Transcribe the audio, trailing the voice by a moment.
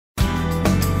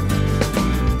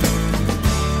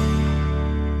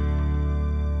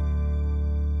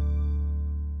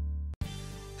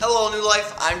Hello New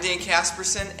Life, I'm Dan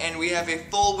Casperson, and we have a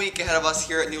full week ahead of us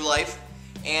here at New Life,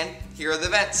 and here are the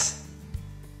events.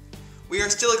 We are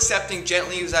still accepting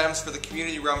gently used items for the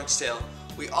community rummage sale.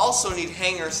 We also need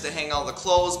hangers to hang all the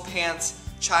clothes, pants,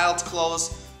 child's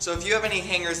clothes, so if you have any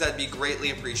hangers, that'd be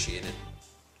greatly appreciated.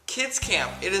 Kids Camp,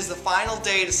 it is the final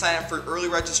day to sign up for early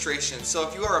registration, so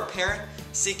if you are a parent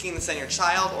seeking to send your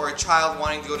child or a child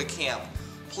wanting to go to camp,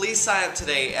 please sign up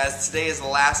today, as today is the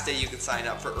last day you can sign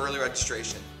up for early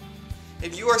registration.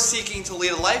 If you are seeking to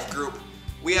lead a life group,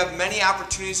 we have many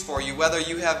opportunities for you, whether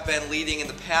you have been leading in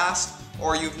the past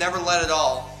or you've never led at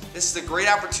all. This is a great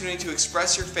opportunity to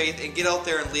express your faith and get out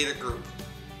there and lead a group.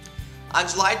 On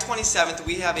July 27th,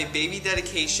 we have a baby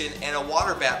dedication and a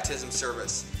water baptism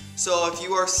service. So if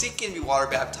you are seeking to be water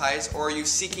baptized or are you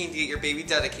seeking to get your baby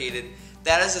dedicated,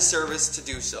 that is a service to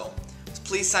do so.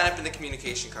 Please sign up in the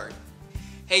communication card.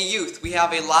 Hey youth, we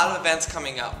have a lot of events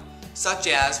coming up, such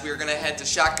as we are going to head to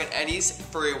Shotgun Eddie's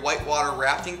for a whitewater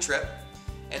rafting trip,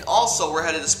 and also we're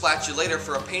headed to Splat You Later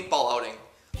for a paintball outing.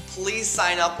 Please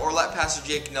sign up or let Pastor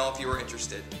Jake know if you are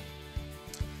interested.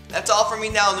 That's all from me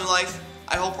now, New Life.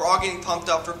 I hope we're all getting pumped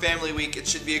up for Family Week. It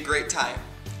should be a great time.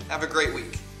 Have a great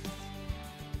week.